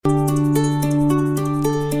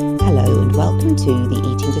Welcome to the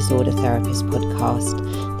Eating Disorder Therapist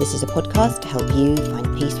podcast. This is a podcast to help you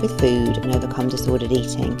find peace with food and overcome disordered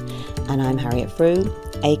eating. And I'm Harriet Frew,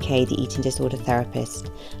 aka the Eating Disorder Therapist.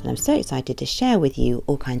 And I'm so excited to share with you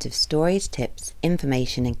all kinds of stories, tips,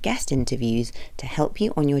 information and guest interviews to help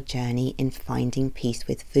you on your journey in finding peace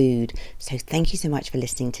with food. So thank you so much for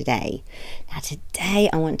listening today. Now today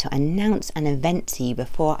I want to announce an event to you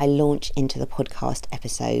before I launch into the podcast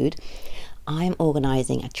episode. I'm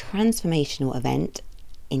organising a transformational event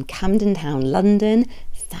in Camden Town, London,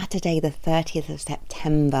 Saturday the 30th of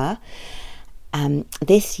September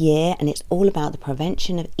this year, and it's all about the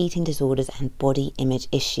prevention of eating disorders and body image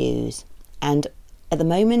issues. And at the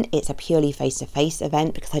moment, it's a purely face-to-face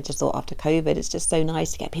event because I just thought after COVID, it's just so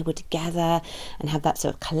nice to get people together and have that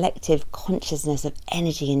sort of collective consciousness of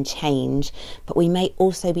energy and change. But we may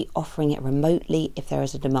also be offering it remotely if there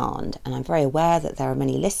is a demand. And I'm very aware that there are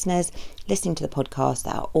many listeners listening to the podcast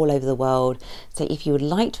that are all over the world. So if you would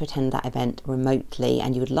like to attend that event remotely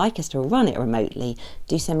and you would like us to run it remotely,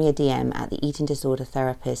 do send me a DM at the Eating Disorder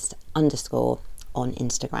Therapist _ on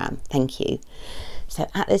Instagram. Thank you. So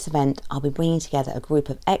at this event, I'll be bringing together a group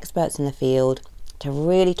of experts in the field to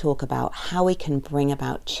really talk about how we can bring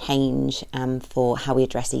about change for how we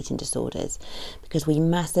address eating disorders, because we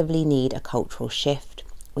massively need a cultural shift.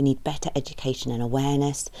 We need better education and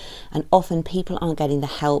awareness, and often people aren't getting the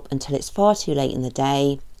help until it's far too late in the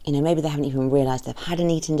day. You know, maybe they haven't even realised they've had an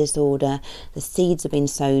eating disorder. The seeds have been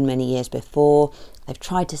sown many years before. They've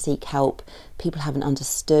tried to seek help. People haven't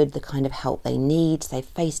understood the kind of help they need. They've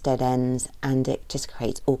faced dead ends, and it just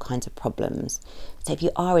creates all kinds of problems. So if you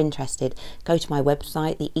are interested, go to my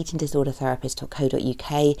website,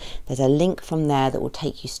 theeatingdisordertherapist.co.uk. There's a link from there that will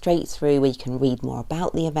take you straight through where you can read more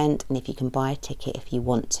about the event and if you can buy a ticket if you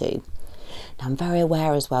want to. Now, I'm very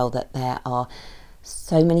aware as well that there are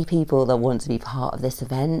so many people that want to be part of this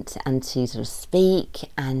event and to sort of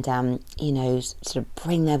speak and, sort of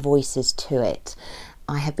bring their voices to it.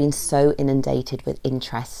 I have been so inundated with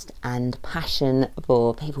interest and passion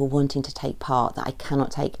for people wanting to take part that I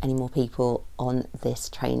cannot take any more people on this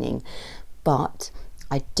training. But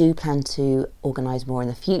I do plan to organise more in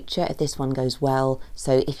the future if this one goes well.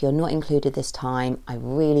 So if you're not included this time, I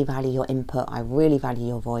really value your input, I really value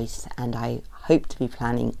your voice, and I hope to be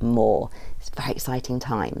planning more. It's very exciting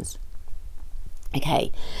times.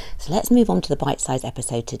 Okay, so let's move on to the bite-sized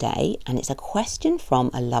episode today, and it's a question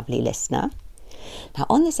from a lovely listener. Now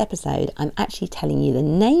on this episode, I'm actually telling you the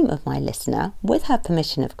name of my listener, with her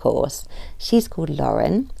permission of course. She's called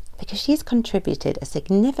Lauren because she's contributed a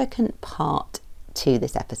significant part to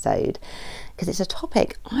this episode because it's a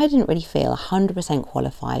topic I didn't really feel 100%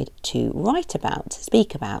 qualified to write about, to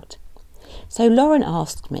speak about. So Lauren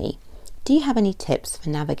asked me, do you have any tips for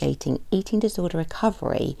navigating eating disorder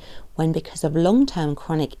recovery when, because of long-term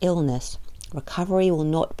chronic illness, recovery will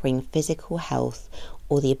not bring physical health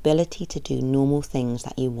or the ability to do normal things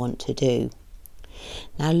that you want to do?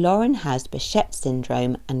 Now, Lauren has Behçet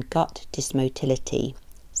syndrome and gut dysmotility,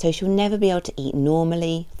 so she'll never be able to eat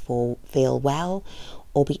normally, feel well,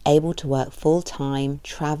 or be able to work full-time,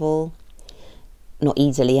 travel, not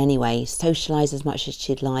easily anyway, socialise as much as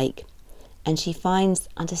she'd like. And she finds,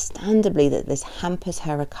 understandably, that this hampers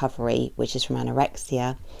her recovery, which is from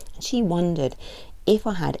anorexia. And she wondered if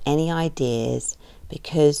I had any ideas,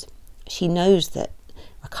 because she knows that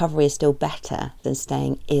recovery is still better than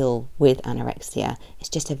staying ill with anorexia. It's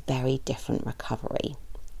just a very different recovery.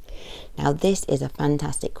 Now, this is a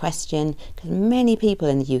fantastic question because many people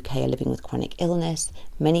in the UK are living with chronic illness.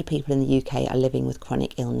 Many people in the UK are living with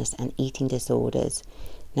chronic illness and eating disorders.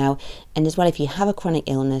 Now, and as well, if you have a chronic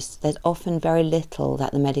illness, there's often very little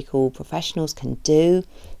that the medical professionals can do.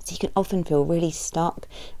 So you can often feel really stuck,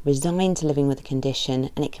 resigned to living with the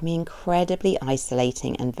condition, and it can be incredibly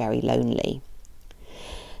isolating and very lonely.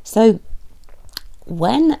 So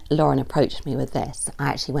when Lauren approached me with this, I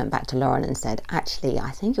actually went back to Lauren and said, actually,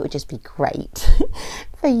 I think it would just be great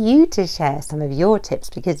for you to share some of your tips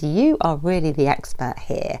because you are really the expert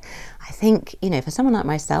here. I think, for someone like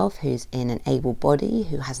myself who's in an able body,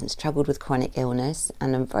 who hasn't struggled with chronic illness,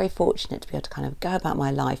 and I'm very fortunate to be able to kind of go about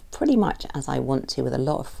my life pretty much as I want to with a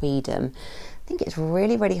lot of freedom, I think it's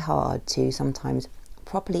really, really hard to sometimes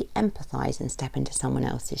properly empathise and step into someone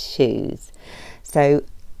else's shoes. So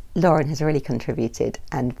Lauren has really contributed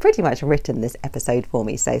and pretty much written this episode for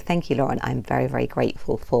me. So thank you, Lauren. I'm very, very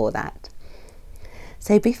grateful for that.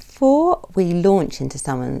 So before we launch into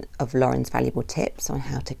some of Lauren's valuable tips on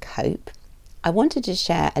how to cope, I wanted to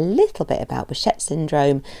share a little bit about Behçet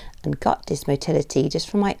syndrome and gut dysmotility just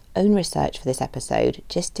from my own research for this episode,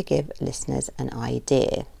 just to give listeners an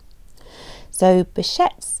idea. So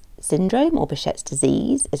Behçet's syndrome, or Behçet's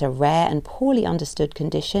disease, is a rare and poorly understood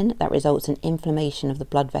condition that results in inflammation of the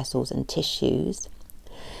blood vessels and tissues.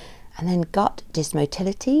 And then gut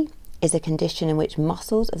dysmotility is a condition in which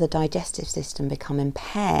muscles of the digestive system become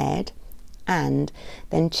impaired, and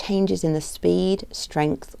then changes in the speed,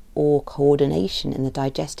 strength, or coordination in the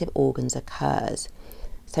digestive organs occurs.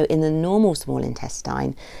 So in the normal small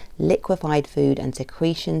intestine, liquefied food and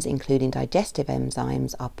secretions, including digestive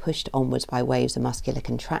enzymes, are pushed onwards by waves of muscular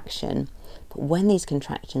contraction. But when these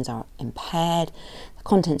contractions are impaired, the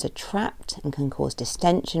contents are trapped and can cause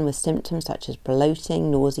distension with symptoms such as bloating,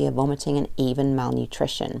 nausea, vomiting, and even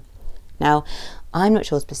malnutrition. Now, I'm not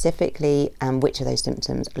sure specifically which of those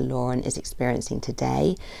symptoms Lauren is experiencing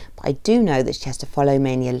today, but I do know that she has to follow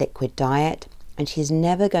mainly a liquid diet, and she's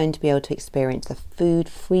never going to be able to experience the food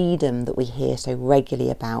freedom that we hear so regularly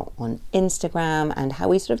about on Instagram, and how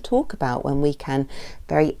we sort of talk about when we can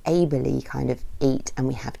very ably kind of eat and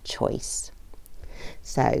we have choice.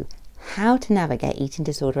 So, how to navigate eating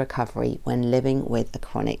disorder recovery when living with a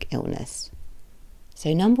chronic illness.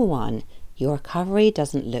 So number one, your recovery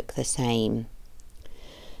doesn't look the same.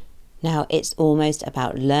 Now, it's almost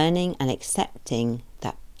about learning and accepting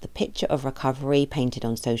that the picture of recovery painted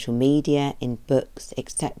on social media, in books,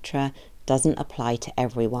 etc., doesn't apply to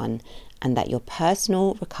everyone, and that your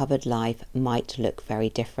personal recovered life might look very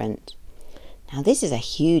different. Now, this is a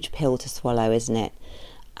huge pill to swallow, isn't it?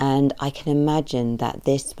 And I can imagine that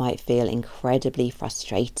this might feel incredibly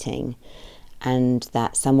frustrating, and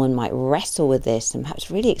that someone might wrestle with this and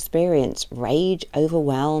perhaps really experience rage,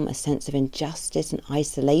 overwhelm, a sense of injustice and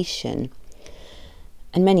isolation,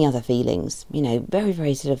 and many other feelings. Very,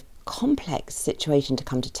 very sort of complex situation to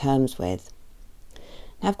come to terms with.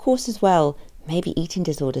 Now, of course, as well, maybe eating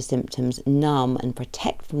disorder symptoms numb and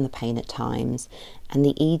protect from the pain at times, and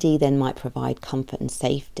the ED then might provide comfort and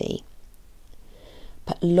safety.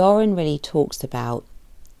 But Lauren really talks about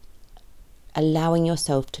allowing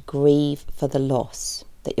yourself to grieve for the loss,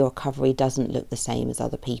 that your recovery doesn't look the same as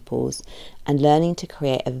other people's, and learning to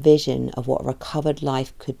create a vision of what a recovered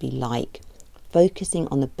life could be like, focusing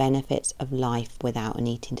on the benefits of life without an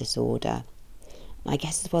eating disorder. And I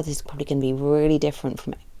guess as well, this is probably going to be really different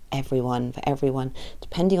for everyone,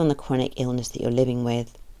 depending on the chronic illness that you're living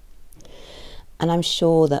with. And I'm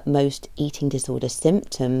sure that most eating disorder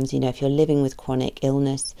symptoms, if you're living with chronic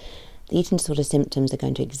illness, the eating disorder symptoms are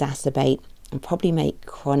going to exacerbate and probably make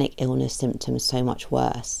chronic illness symptoms so much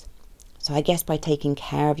worse. So I guess by taking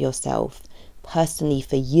care of yourself personally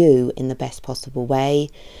for you in the best possible way,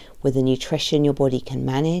 with the nutrition your body can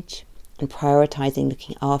manage, and prioritising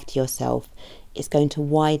looking after yourself, is going to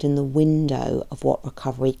widen the window of what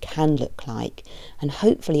recovery can look like, and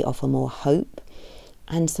hopefully offer more hope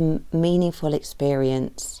and some meaningful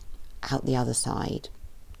experience out the other side.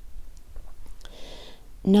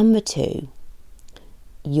 Number two,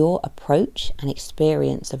 your approach and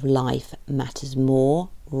experience of life matters more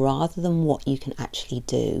rather than what you can actually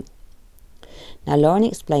do. Now, Lauren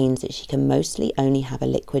explains that she can mostly only have a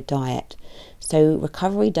liquid diet, so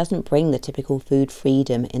recovery doesn't bring the typical food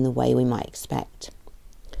freedom in the way we might expect.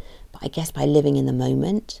 But I guess by living in the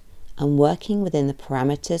moment and working within the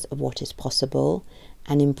parameters of what is possible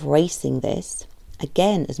and embracing this,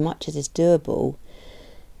 again, as much as is doable,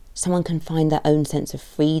 someone can find their own sense of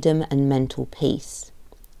freedom and mental peace.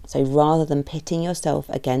 So rather than pitting yourself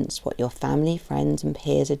against what your family, friends and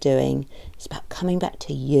peers are doing, it's about coming back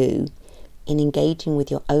to you, in engaging with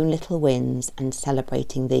your own little wins and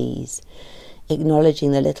celebrating these,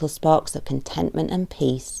 acknowledging the little sparks of contentment and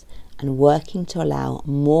peace, and working to allow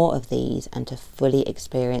more of these and to fully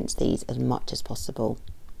experience these as much as possible.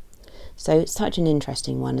 So it's such an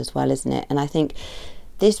interesting one as well, isn't it? And I think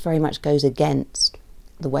this very much goes against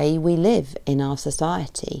the way we live in our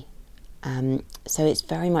society. So it's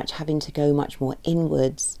very much having to go much more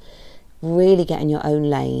inwards, really get in your own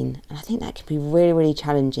lane. And I think that can be really, really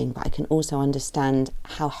challenging, but I can also understand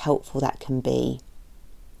how helpful that can be.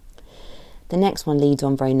 The next one leads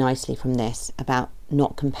on very nicely from this, about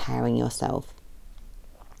not comparing yourself.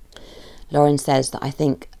 Lauren says that I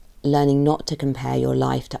think learning not to compare your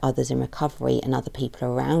life to others in recovery and other people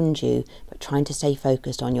around you, but trying to stay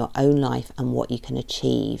focused on your own life and what you can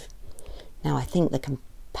achieve. Now, I think the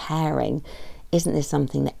comparing, isn't this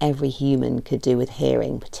something that every human could do with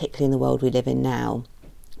hearing, particularly in the world we live in now?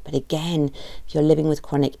 But again, if you're living with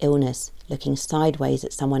chronic illness, looking sideways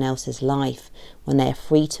at someone else's life when they are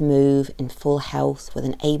free to move, in full health, with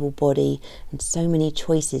an able body and so many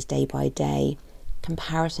choices day by day,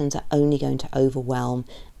 comparisons are only going to overwhelm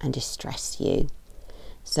and distress you.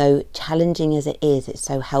 So challenging as it is, it's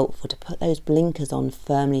so helpful to put those blinkers on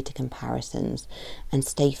firmly to comparisons and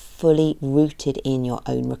stay fully rooted in your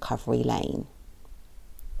own recovery lane.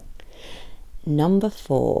 Number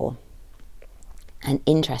 4, an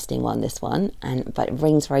interesting one, this one, but it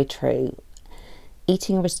rings very true.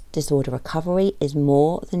 Eating disorder recovery is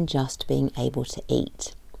more than just being able to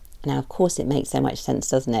eat. Now, of course, it makes so much sense,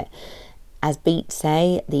 doesn't it? As Beat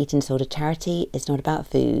say, the Eating Disorder Charity is not about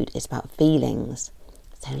food, it's about feelings.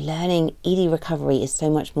 So learning ED recovery is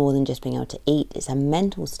so much more than just being able to eat. It's a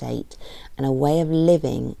mental state and a way of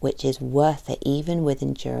living which is worth it even with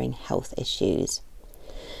enduring health issues.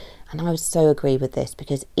 And I would so agree with this,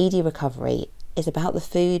 because ED recovery is about the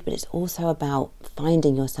food, but it's also about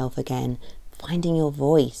finding yourself again, finding your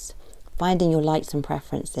voice, finding your likes and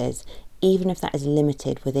preferences, even if that is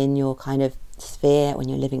limited within your kind of sphere when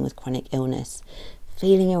you're living with chronic illness,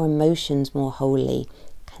 feeling your emotions more wholly,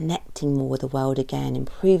 connecting more with the world again,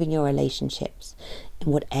 improving your relationships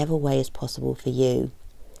in whatever way is possible for you.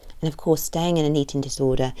 And of course, staying in an eating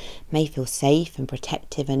disorder may feel safe and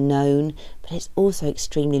protective and known, but it's also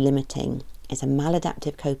extremely limiting. It's a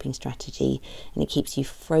maladaptive coping strategy, and it keeps you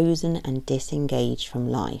frozen and disengaged from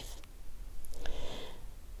life.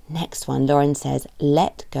 Next one, Lauren says,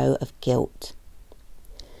 let go of guilt.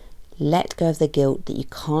 Let go of the guilt that you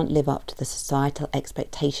can't live up to the societal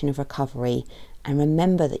expectation of recovery, and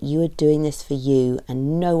remember that you are doing this for you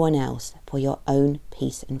and no one else, for your own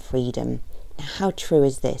peace and freedom. Now, how true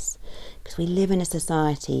is this? Because we live in a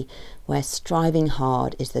society where striving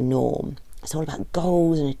hard is the norm. It's all about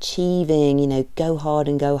goals and achieving, go hard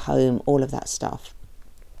and go home, all of that stuff.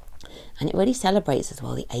 And it really celebrates as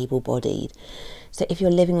well the able-bodied. So if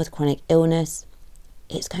you're living with chronic illness,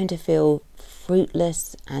 it's going to feel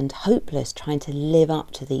fruitless and hopeless trying to live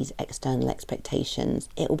up to these external expectations.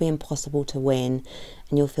 It will be impossible to win,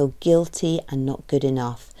 and you'll feel guilty and not good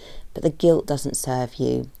enough. But the guilt doesn't serve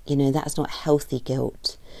you. That's not healthy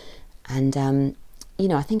guilt. And,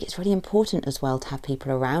 I think it's really important as well to have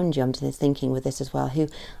people around you, I'm just thinking with this as well, who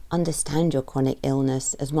understand your chronic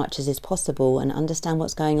illness as much as is possible and understand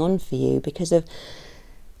what's going on for you, because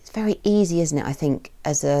it's very easy, isn't it, I think,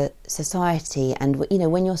 as a society, and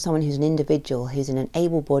when you're someone who's an individual, who's in an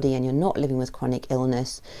able body and you're not living with chronic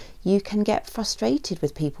illness, you can get frustrated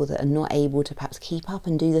with people that are not able to perhaps keep up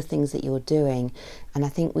and do the things that you're doing. And I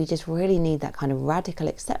think we just really need that kind of radical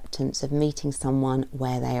acceptance of meeting someone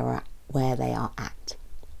where they are at.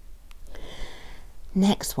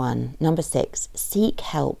 Next one, number 6, seek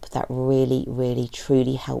help that really, really,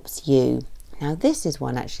 truly helps you. Now, this is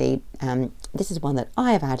one actually, this is one that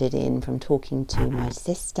I have added in from talking to my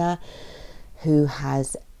sister, who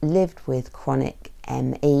has lived with chronic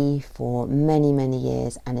ME for many, many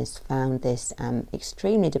years and has found this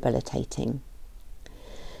extremely debilitating.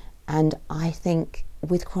 And I think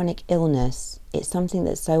with chronic illness, it's something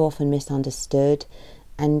that's so often misunderstood.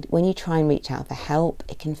 And when you try and reach out for help,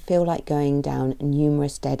 it can feel like going down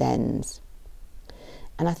numerous dead ends.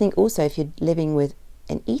 And I think also if you're living with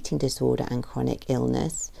an eating disorder and chronic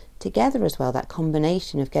illness, together as well, that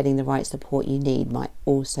combination of getting the right support you need might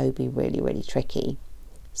also be really, really tricky.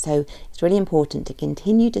 So it's really important to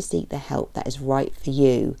continue to seek the help that is right for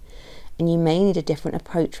you. And you may need a different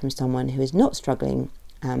approach from someone who is not struggling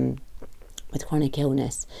with chronic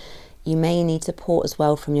illness. You may need support as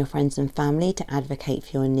well from your friends and family to advocate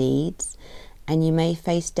for your needs, and you may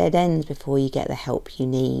face dead ends before you get the help you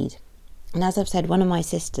need. And as I've said, one of my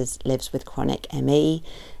sisters lives with chronic ME,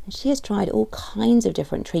 and she has tried all kinds of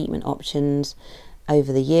different treatment options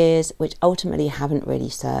over the years, which ultimately haven't really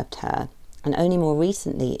served her. And only more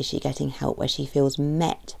recently is she getting help where she feels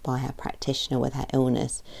met by her practitioner with her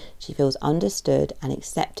illness. She feels understood and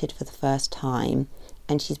accepted for the first time,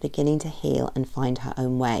 and she's beginning to heal and find her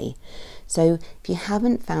own way. So if you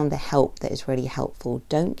haven't found the help that is really helpful,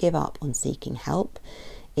 don't give up on seeking help.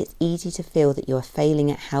 It's easy to feel that you're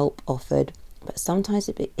failing at help offered, but sometimes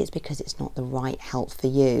it's because it's not the right help for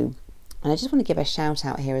you. And I just want to give a shout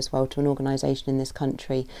out here as well to an organisation in this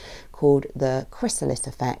country called the Chrysalis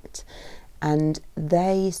Effect, and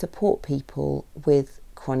they support people with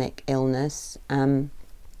chronic illness.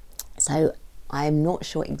 So I'm not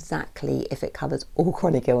sure exactly if it covers all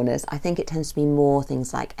chronic illness. I think it tends to be more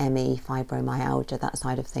things like ME, fibromyalgia, that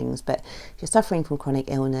side of things. But if you're suffering from chronic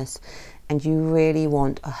illness and you really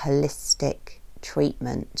want a holistic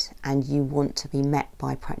treatment and you want to be met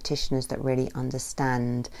by practitioners that really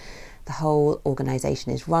understand, the whole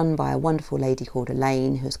organisation is run by a wonderful lady called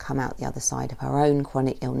Elaine, who's come out the other side of her own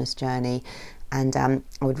chronic illness journey. And I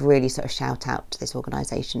would really sort of shout out to this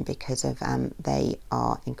organisation because of they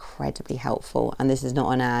are incredibly helpful. And this is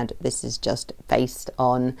not an ad, this is just based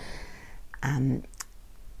on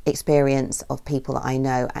experience of people that I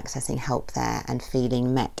know accessing help there and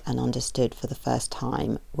feeling met and understood for the first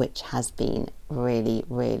time, which has been really,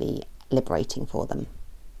 really liberating for them.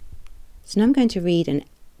 So now I'm going to read a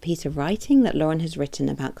piece of writing that Lauren has written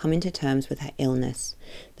about coming to terms with her illness,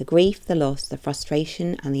 the grief, the loss, the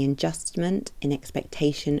frustration and the adjustment in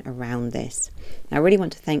expectation around this. Now, I really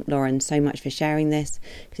want to thank Lauren so much for sharing this,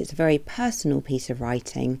 because it's a very personal piece of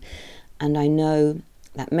writing, and I know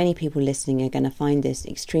that many people listening are going to find this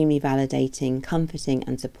extremely validating, comforting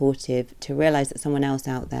and supportive to realise that someone else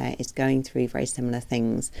out there is going through very similar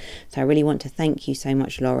things. So I really want to thank you so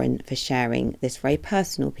much, Lauren, for sharing this very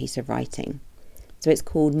personal piece of writing. So it's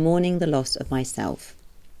called Mourning the Loss of Myself.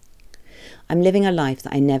 I'm living a life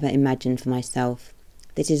that I never imagined for myself.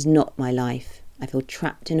 This is not my life. I feel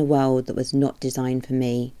trapped in a world that was not designed for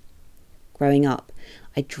me. Growing up,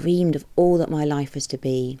 I dreamed of all that my life was to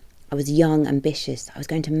be. I was young, ambitious. I was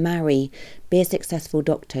going to marry, be a successful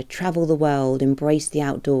doctor, travel the world, embrace the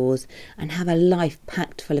outdoors, and have a life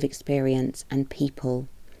packed full of experience and people.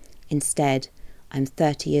 Instead, I'm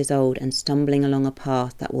 30 years old and stumbling along a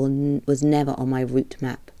path that was never on my route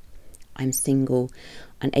map. I'm single,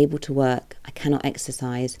 unable to work. I cannot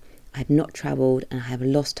exercise. I have not travelled and I have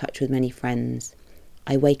lost touch with many friends.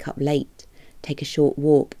 I wake up late, take a short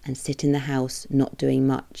walk and sit in the house, not doing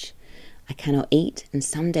much. I cannot eat, and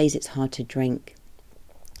some days it's hard to drink.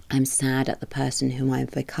 I'm sad at the person whom I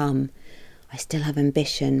have become. I still have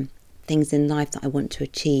ambition, things in life that I want to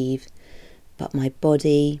achieve, but my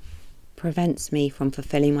body prevents me from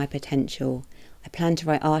fulfilling my potential. I plan to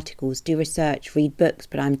write articles, do research, read books,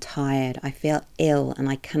 but I'm tired. I feel ill and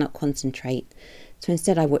I cannot concentrate. So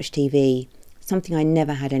instead I watch TV, something I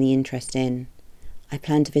never had any interest in. I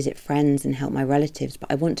plan to visit friends and help my relatives, but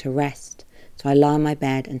I want to rest. So I lie on my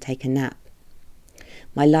bed and take a nap.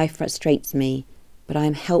 My life frustrates me, but I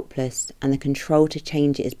am helpless and the control to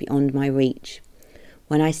change it is beyond my reach.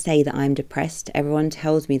 When I say that I am depressed, everyone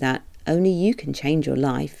tells me that only you can change your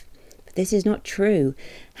life. But this is not true.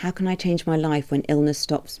 How can I change my life when illness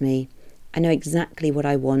stops me? I know exactly what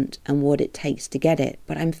I want and what it takes to get it,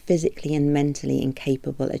 but I'm physically and mentally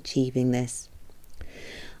incapable of achieving this.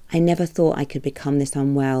 I never thought I could become this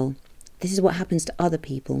unwell. This is what happens to other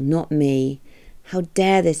people, not me. How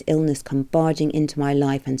dare this illness come barging into my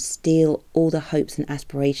life and steal all the hopes and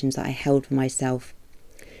aspirations that I held for myself.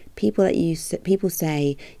 People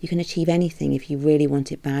say you can achieve anything if you really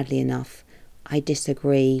want it badly enough. I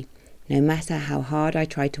disagree. No matter how hard I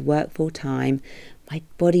try to work full time, my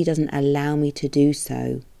body doesn't allow me to do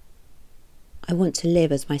so. I want to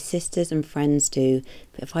live as my sisters and friends do,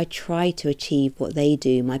 but if I try to achieve what they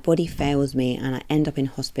do, my body fails me and I end up in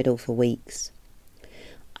hospital for weeks.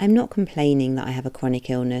 I'm not complaining that I have a chronic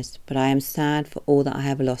illness, but I am sad for all that I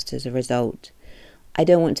have lost as a result. I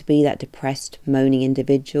don't want to be that depressed, moaning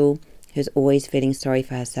individual who's always feeling sorry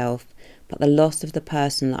for herself, but the loss of the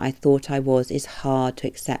person that I thought I was is hard to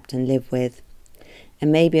accept and live with.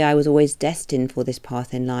 And maybe I was always destined for this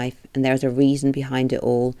path in life, and there is a reason behind it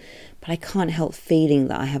all, but I can't help feeling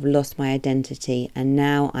that I have lost my identity, and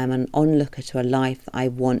now I'm an onlooker to a life that I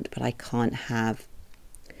want but I can't have.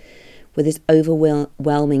 With this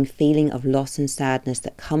overwhelming feeling of loss and sadness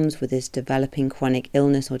that comes with this developing chronic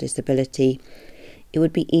illness or disability, it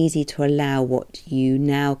would be easy to allow what you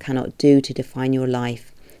now cannot do to define your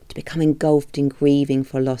life, to become engulfed in grieving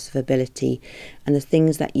for loss of ability and the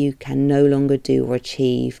things that you can no longer do or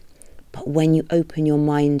achieve. But when you open your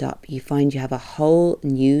mind up, you find you have a whole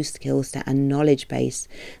new skill set and knowledge base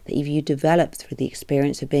that you developed through the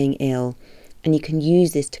experience of being ill, and you can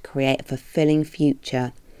use this to create a fulfilling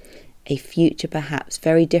future. A future perhaps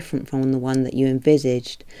very different from the one that you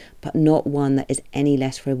envisaged, but not one that is any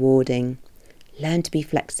less rewarding. Learn to be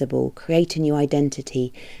flexible, create a new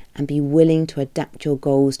identity, and be willing to adapt your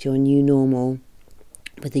goals to your new normal.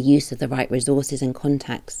 With the use of the right resources and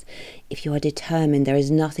contacts, if you are determined, there is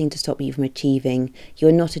nothing to stop you from achieving. You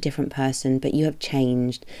are not a different person, but you have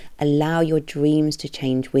changed. Allow your dreams to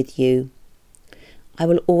change with you. I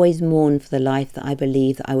will always mourn for the life that I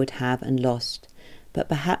believe that I would have and lost. But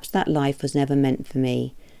perhaps that life was never meant for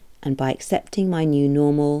me, and by accepting my new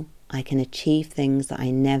normal, I can achieve things that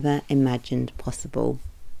I never imagined possible.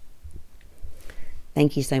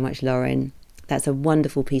 Thank you so much, Lauren. That's a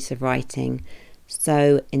wonderful piece of writing.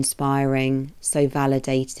 So inspiring, so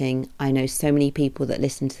validating. I know so many people that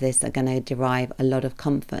listen to this are going to derive a lot of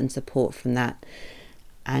comfort and support from that.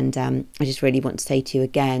 And I just really want to say to you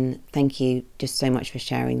again, thank you just so much for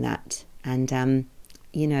sharing that. And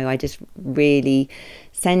I just really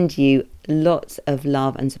send you lots of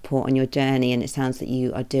love and support on your journey, and it sounds that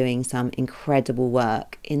you are doing some incredible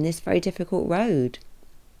work in this very difficult road.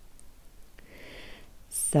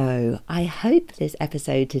 So I hope this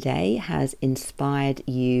episode today has inspired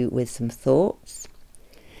you with some thoughts.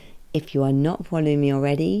 If you are not following me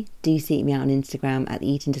already, do seek me out on Instagram at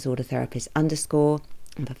eatingdisordertherapist_. And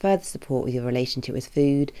for further support with your relationship with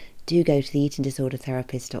food, do go to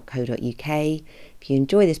theeatingdisordertherapist.co.uk. If you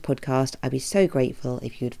enjoy this podcast, I'd be so grateful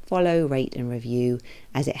if you would follow, rate and review,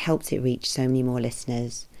 as it helps it reach so many more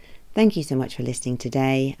listeners. Thank you so much for listening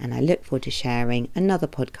today, and I look forward to sharing another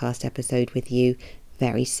podcast episode with you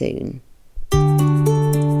very soon.